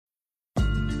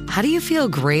How do you feel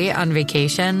great on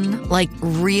vacation? Like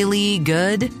really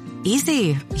good?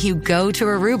 Easy. You go to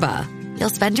Aruba. You'll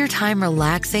spend your time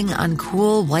relaxing on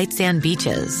cool white sand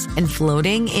beaches and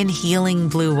floating in healing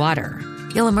blue water.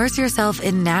 You'll immerse yourself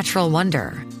in natural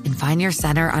wonder and find your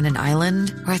center on an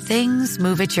island where things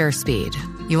move at your speed.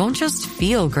 You won't just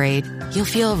feel great, you'll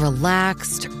feel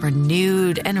relaxed,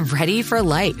 renewed, and ready for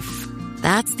life.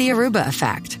 That's the Aruba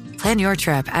effect. Plan your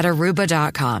trip at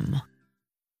Aruba.com.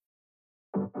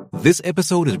 This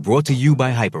episode is brought to you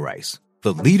by Hyperice,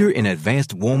 the leader in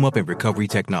advanced warm-up and recovery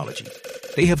technology.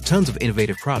 They have tons of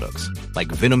innovative products,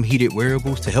 like Venom-heated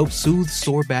wearables to help soothe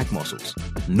sore back muscles,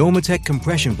 Normatec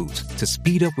compression boots to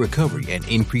speed up recovery and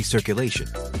increase circulation,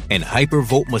 and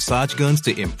Hypervolt massage guns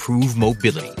to improve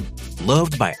mobility.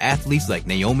 Loved by athletes like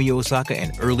Naomi Osaka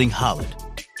and Erling Haaland.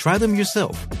 Try them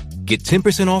yourself. Get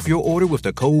 10% off your order with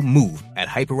the code MOVE at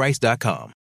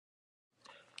Hyperice.com.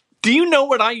 Do you know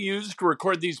what I use to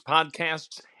record these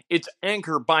podcasts? It's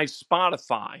Anchor by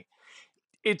Spotify.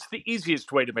 It's the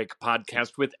easiest way to make a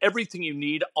podcast with everything you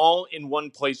need all in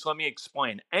one place. Let me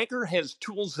explain. Anchor has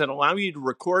tools that allow you to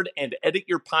record and edit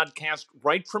your podcast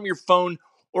right from your phone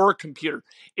or a computer.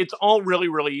 It's all really,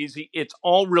 really easy. It's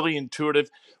all really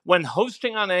intuitive. When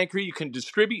hosting on Anchor, you can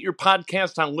distribute your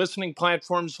podcast on listening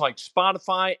platforms like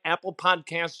Spotify, Apple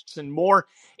Podcasts, and more.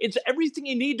 It's everything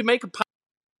you need to make a podcast.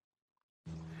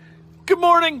 Good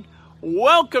morning.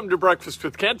 Welcome to Breakfast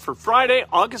with Kent for Friday,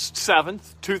 August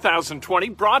 7th, 2020.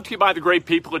 Brought to you by the great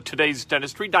people at Today's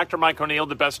Dentistry. Dr. Mike O'Neill,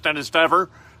 the best dentist ever.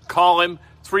 Call him,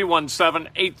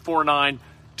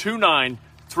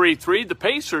 317-849-2933. The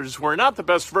Pacers were not the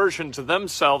best versions of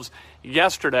themselves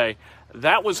yesterday.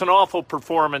 That was an awful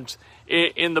performance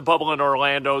in the bubble in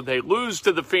Orlando. They lose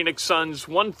to the Phoenix Suns,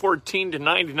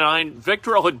 114-99.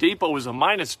 Victor Oladipo was a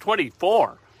minus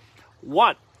 24.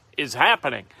 What is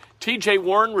happening? T.J.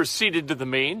 Warren receded to the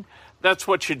mean. That's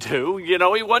what you do. You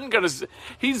know,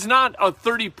 he's not a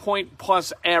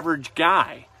 30-point-plus average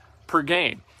guy per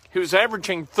game. He was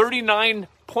averaging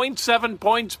 39.7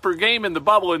 points per game in the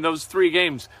bubble in those 3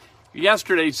 games.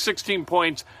 Yesterday, 16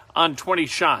 points on 20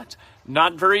 shots.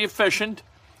 Not very efficient,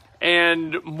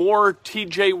 and more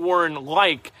T.J.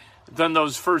 Warren-like than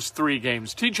those first 3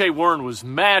 games. T.J. Warren was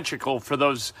magical for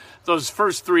those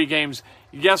first 3 games.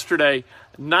 Yesterday,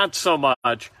 not so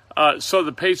much. So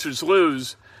the Pacers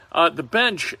lose. The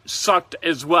bench sucked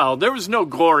as well. There was no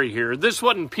glory here. This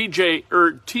wasn't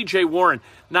T.J. Warren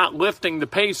not lifting the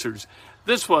Pacers.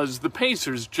 This was the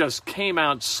Pacers just came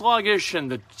out sluggish and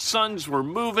the Suns were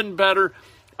moving better.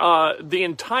 The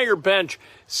entire bench,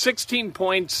 16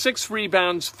 points, 6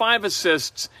 rebounds, 5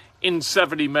 assists in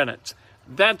 70 minutes.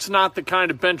 That's not the kind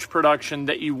of bench production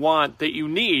that you want, that you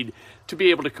need to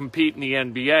be able to compete in the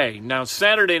NBA. Now,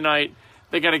 Saturday night,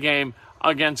 they got a game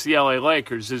against the LA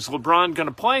Lakers. Is LeBron going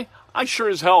to play? I sure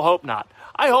as hell hope not.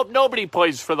 I hope nobody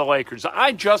plays for the Lakers.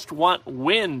 I just want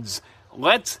wins.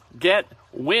 Let's get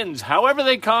wins. However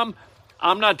they come,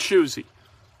 I'm not choosy.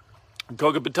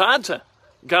 Goga Bitadze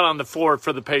got on the floor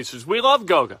for the Pacers. We love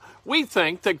Goga. We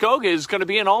think that Goga is going to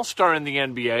be an all-star in the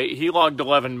NBA. He logged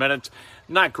 11 minutes.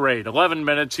 Not great. 11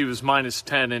 minutes, he was minus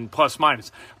 10 in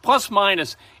plus-minus.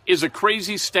 Plus-minus is a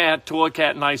crazy stat to look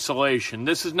at in isolation.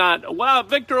 This is not, wow,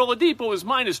 Victor Oladipo was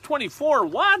minus 24.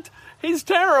 What? He's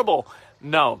terrible.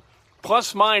 No.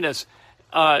 Plus-minus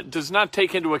does not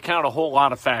take into account a whole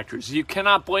lot of factors. You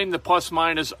cannot blame the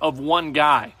plus-minus of one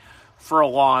guy for a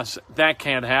loss. That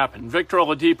can't happen. Victor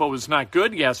Oladipo was not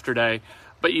good yesterday,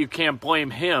 but you can't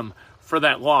blame him for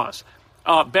that loss.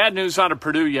 Bad news out of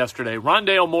Purdue yesterday.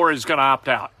 Rondale Moore is going to opt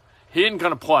out. He isn't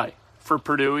going to play for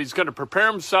Purdue. He's going to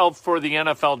prepare himself for the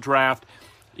NFL draft.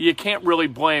 You can't really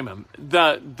blame him.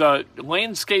 The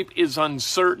landscape is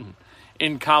uncertain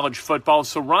in college football,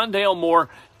 so Rondale Moore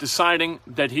deciding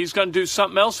that he's going to do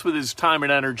something else with his time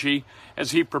and energy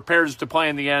as he prepares to play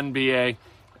in the NBA,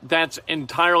 that's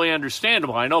entirely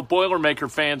understandable. I know Boilermaker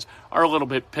fans are a little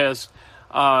bit pissed.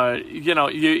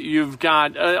 You've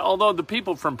got, although the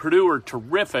people from Purdue are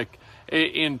terrific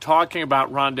in talking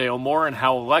about Rondale Moore and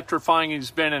how electrifying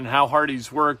he's been and how hard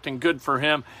he's worked and good for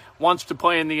him, wants to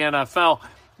play in the NFL.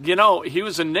 You know, he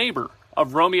was a neighbor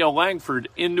of Romeo Langford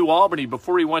in New Albany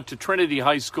before he went to Trinity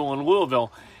High School in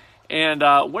Louisville. And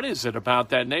what is it about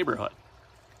that neighborhood?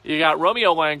 You got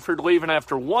Romeo Langford leaving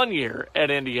after 1 year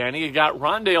at Indiana. You got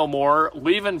Rondale Moore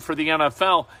leaving for the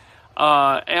NFL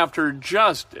after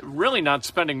just really not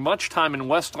spending much time in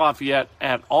West Lafayette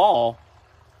at all.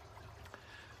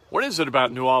 What is it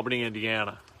about New Albany,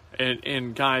 Indiana,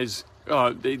 and guys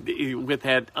with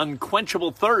that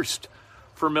unquenchable thirst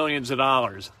for millions of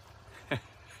dollars?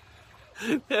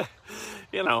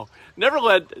 never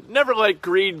let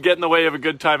greed get in the way of a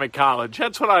good time at college.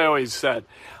 That's what I always said.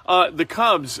 The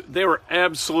Cubs, they were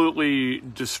absolutely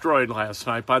destroyed last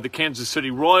night by the Kansas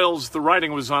City Royals. The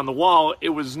writing was on the wall. It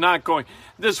was not going.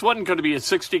 This wasn't going to be a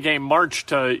 60-game march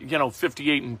to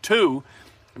 58-2.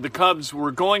 The Cubs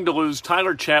were going to lose.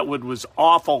 Tyler Chatwood was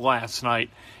awful last night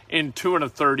in 2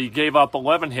 1/3. He gave up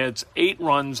 11 hits, 8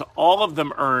 runs, all of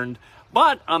them earned.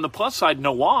 But on the plus side,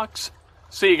 no walks.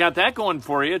 So you got that going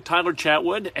for you. Tyler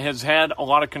Chatwood has had a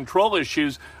lot of control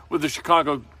issues with the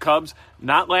Chicago Cubs.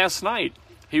 Not last night.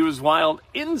 He was wild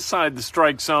inside the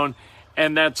strike zone,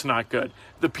 and that's not good.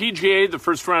 The PGA, the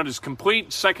first round is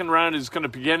complete. Second round is going to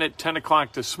begin at 10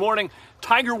 o'clock this morning.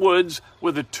 Tiger Woods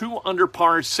with a 2 under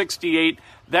par 68.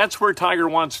 That's where Tiger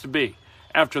wants to be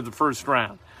after the first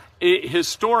round.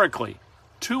 Historically,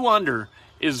 2 under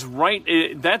is right.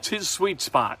 That's his sweet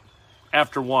spot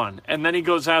after 1. And then he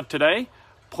goes out today,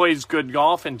 plays good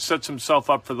golf, and sets himself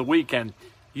up for the weekend.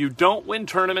 You don't win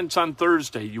tournaments on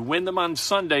Thursday. You win them on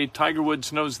Sunday. Tiger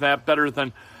Woods knows that better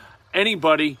than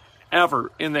anybody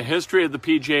ever in the history of the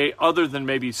PGA, other than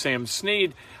maybe Sam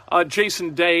Snead.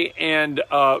 Jason Day and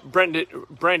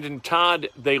Brandon Todd,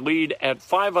 they lead at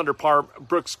 5 under par.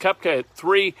 Brooks Koepka at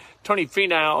 3. Tony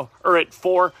Finau at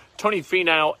 4. Tony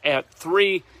Finau at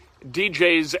 3.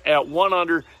 DJ's at 1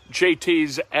 under.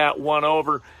 JT's at 1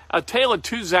 over. A tale of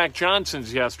 2 Zach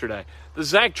Johnsons yesterday. The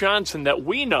Zach Johnson that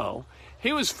we know,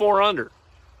 he was 4 under.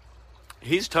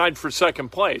 He's tied for second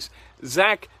place.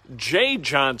 Zach J.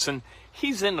 Johnson,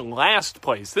 he's in last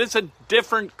place. This is a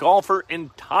different golfer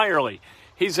entirely.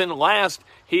 He's in last.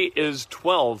 He is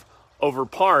 12 over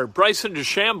par. Bryson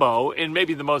DeChambeau, in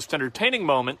maybe the most entertaining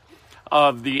moment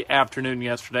of the afternoon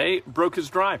yesterday, broke his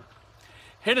driver.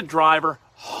 Hit a driver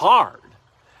hard,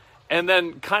 and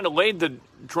then kind of laid the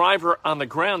driver on the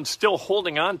ground, still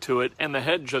holding on to it, and the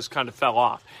head just kind of fell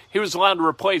off. He was allowed to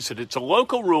replace it. It's a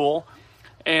local rule,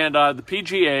 and the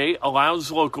PGA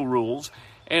allows local rules.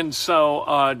 And so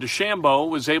DeChambeau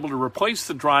was able to replace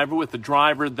the driver with the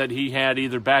driver that he had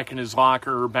either back in his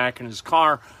locker or back in his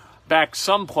car, back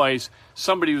someplace.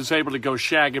 Somebody was able to go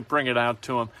shag it, bring it out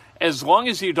to him. As long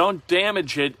as you don't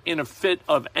damage it in a fit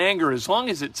of anger, as long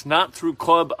as it's not through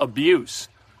club abuse,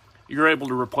 you're able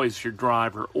to replace your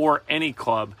driver or any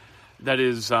club that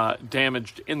is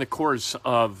damaged in the course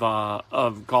of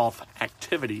golf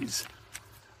activities.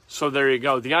 So there you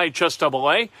go. The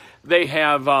IHSAA, they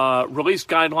have released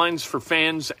guidelines for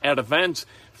fans at events,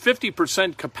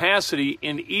 50% capacity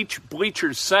in each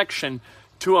bleacher section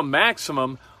to a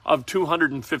maximum of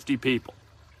 250 people.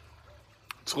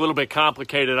 It's a little bit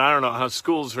complicated. I don't know how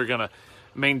schools are going to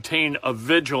maintain a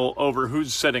vigil over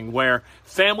who's sitting where.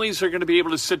 Families are going to be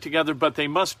able to sit together, but they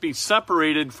must be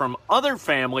separated from other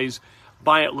families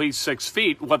by at least 6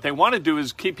 feet. What they want to do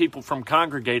is keep people from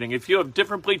congregating. If you have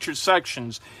different bleacher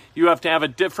sections, you have to have a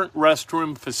different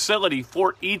restroom facility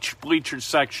for each bleacher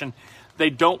section. They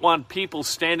don't want people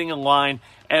standing in line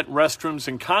at restrooms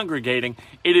and congregating.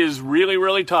 It is really,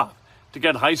 really tough to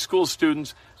get high school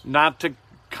students not to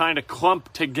kind of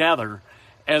clump together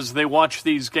as they watch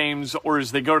these games or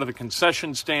as they go to the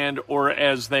concession stand or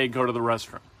as they go to the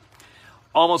restroom.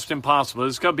 Almost impossible.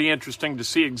 It's going to be interesting to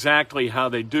see exactly how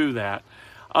they do that.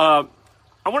 I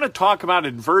want to talk about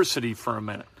adversity for a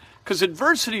minute, because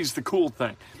adversity is the cool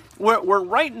thing. We're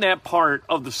right in that part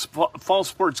of the fall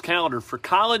sports calendar for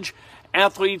college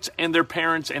athletes and their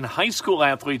parents and high school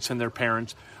athletes and their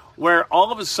parents, where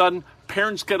all of a sudden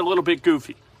parents get a little bit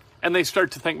goofy and they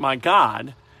start to think, my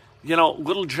God,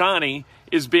 little Johnny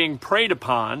is being preyed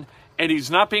upon and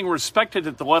he's not being respected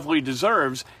at the level he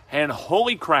deserves. And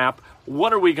holy crap,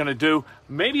 what are we going to do?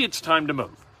 Maybe it's time to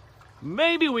move.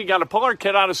 Maybe we got to pull our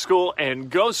kid out of school and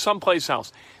go someplace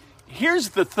else. Here's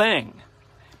the thing.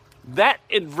 That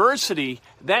adversity,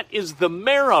 that is the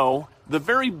marrow, the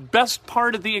very best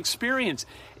part of the experience.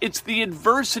 It's the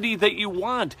adversity that you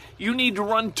want. You need to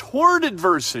run toward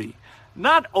adversity,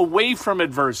 not away from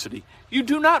adversity. You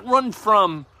do not run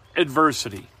from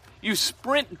adversity. You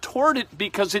sprint toward it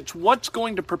because it's what's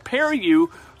going to prepare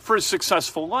you for a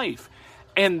successful life.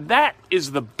 And that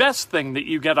is the best thing that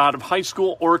you get out of high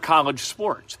school or college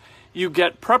sports. You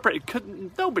get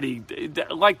preparation. Nobody,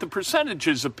 like the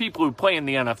percentages of people who play in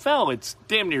the NFL, it's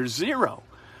damn near zero.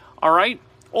 All right?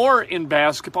 Or in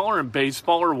basketball or in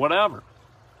baseball or whatever.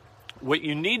 What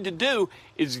you need to do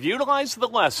is utilize the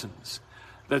lessons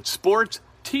that sports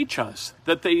teach us,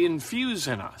 that they infuse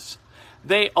in us.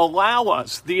 They allow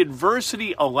us, the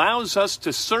adversity allows us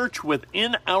to search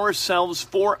within ourselves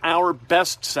for our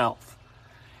best self.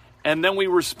 And then we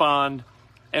respond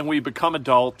and we become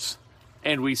adults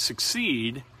and we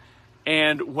succeed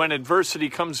And when adversity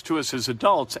comes to us as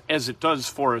adults, as it does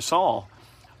for us all,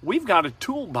 we've got a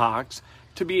toolbox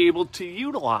to be able to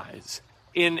utilize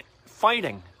in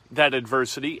fighting that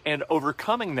adversity and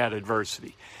overcoming that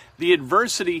adversity. The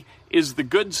adversity is the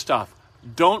good stuff.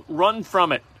 Don't run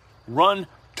from it. Run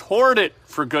toward it,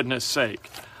 for goodness sake.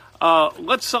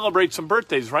 Let's celebrate some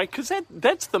birthdays, right? Because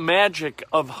that's the magic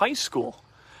of high school.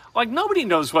 Like, nobody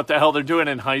knows what the hell they're doing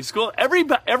in high school.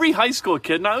 Every high school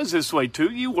kid, and I was this way too,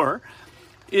 you were,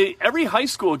 every high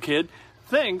school kid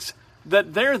thinks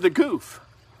that they're the goof.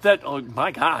 That, oh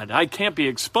my God, I can't be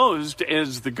exposed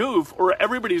as the goof or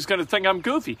everybody's going to think I'm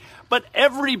goofy. But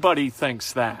everybody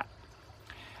thinks that.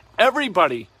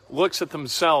 Everybody looks at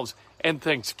themselves and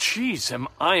thinks, geez, am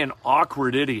I an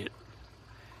awkward idiot?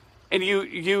 And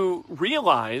you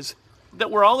realize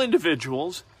that we're all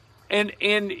individuals, and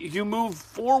you move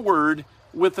forward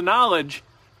with the knowledge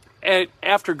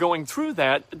after going through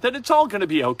that it's all going to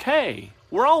be okay.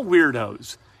 We're all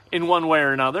weirdos in one way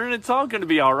or another, and it's all going to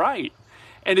be all right.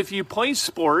 And if you play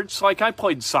sports, like I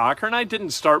played soccer, and I didn't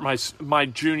start my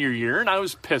junior year, and I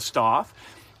was pissed off,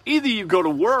 either you go to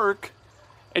work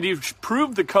and you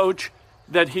prove the coach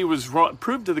that he was wrong,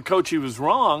 prove to the coach he was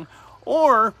wrong,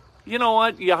 or, you know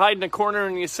what, you hide in a corner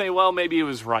and you say, well, maybe he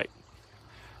was right.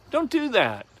 Don't do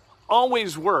that.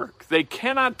 Always work. They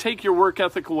cannot take your work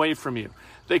ethic away from you.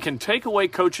 They can take away,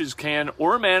 coaches can,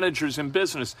 or managers in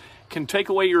business can take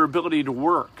away your ability to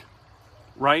work,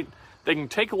 right? They can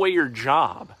take away your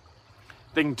job.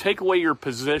 They can take away your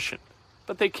position.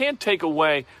 But they can't take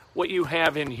away what you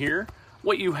have in here,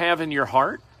 what you have in your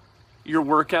heart, your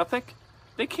work ethic.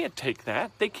 They can't take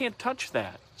that. They can't touch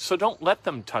that. So don't let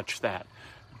them touch that.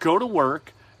 Go to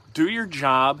work, do your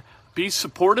job, be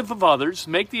supportive of others,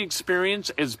 make the experience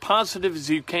as positive as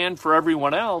you can for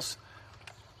everyone else,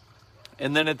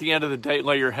 and then at the end of the day,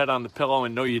 lay your head on the pillow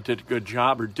and know you did a good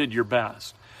job or did your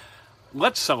best.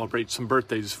 Let's celebrate some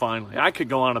birthdays finally. I could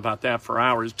go on about that for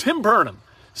hours. Tim Burnham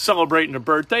celebrating a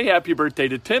birthday. Happy birthday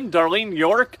to Tim. Darlene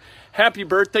York, happy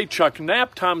birthday. Chuck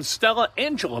Knapp, Tom Stella,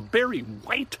 Angela Barry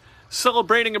White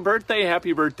celebrating a birthday.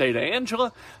 Happy birthday to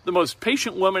Angela, the most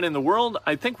patient woman in the world.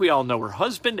 I think we all know her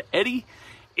husband, Eddie,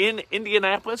 in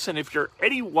Indianapolis. And if you're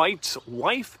Eddie White's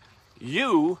wife,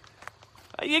 you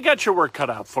got your work cut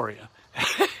out for you.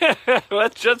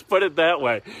 Let's just put it that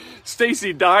way.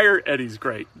 Stacy Dyer, Eddie's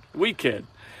great. We kid.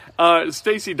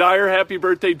 Stacy Dyer, happy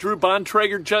birthday. Drew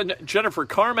Bontrager, Jennifer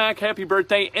Carmack, happy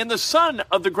birthday. And the son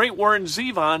of the great Warren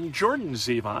Zevon, Jordan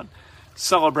Zevon,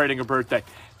 celebrating a birthday.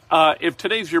 If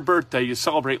today's your birthday, you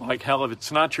celebrate like hell. If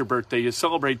it's not your birthday, you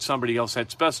celebrate somebody else.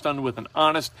 That's best done with an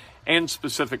honest and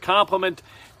specific compliment.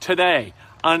 Today,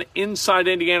 on Inside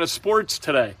Indiana Sports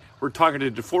Today, we're talking to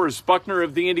DeForest Buckner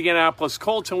of the Indianapolis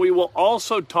Colts, and we will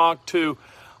also talk to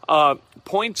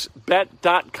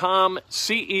PointsBet.com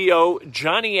CEO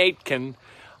Johnny Aitken.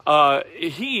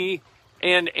 He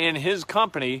and his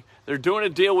company, they're doing a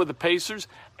deal with the Pacers,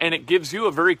 and it gives you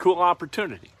a very cool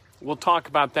opportunity. We'll talk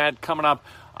about that coming up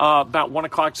about 1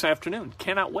 o'clock this afternoon.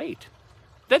 Cannot wait.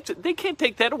 They can't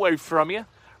take that away from you,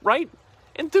 right?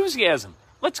 Enthusiasm.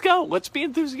 Let's go. Let's be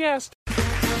enthusiastic.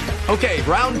 Okay,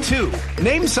 round two.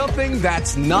 Name something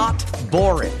that's not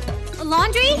boring. A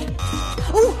laundry?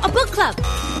 Ooh, a book club.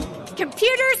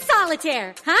 Computer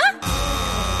solitaire, huh?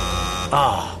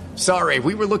 Ah, oh, sorry.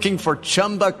 We were looking for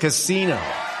Chumba Casino.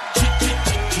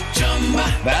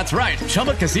 That's right.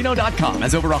 ChumbaCasino.com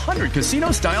has over 100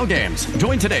 casino-style games.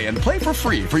 Join today and play for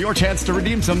free for your chance to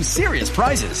redeem some serious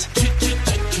prizes.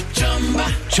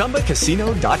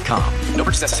 ChumbaCasino.com. No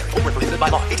purchase necessary. Void where prohibited by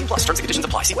law. 18+ terms and conditions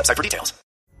apply. See website for details.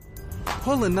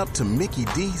 Pulling up to Mickey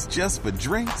D's just for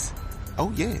drinks?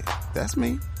 Oh yeah, that's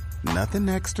me. Nothing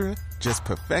extra, just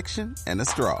perfection and a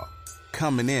straw.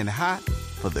 Coming in hot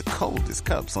for the coldest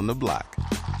cups on the block.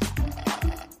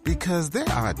 Because there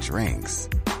are drinks.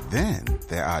 Then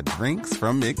there are drinks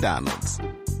from McDonald's.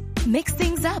 Mix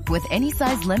things up with any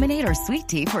size lemonade or sweet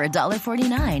tea for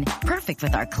 $1.49. Perfect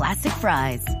with our classic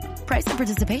fries. Price and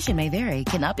participation may vary.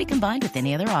 Cannot be combined with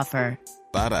any other offer.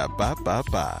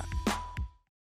 Ba-da-ba-ba-ba.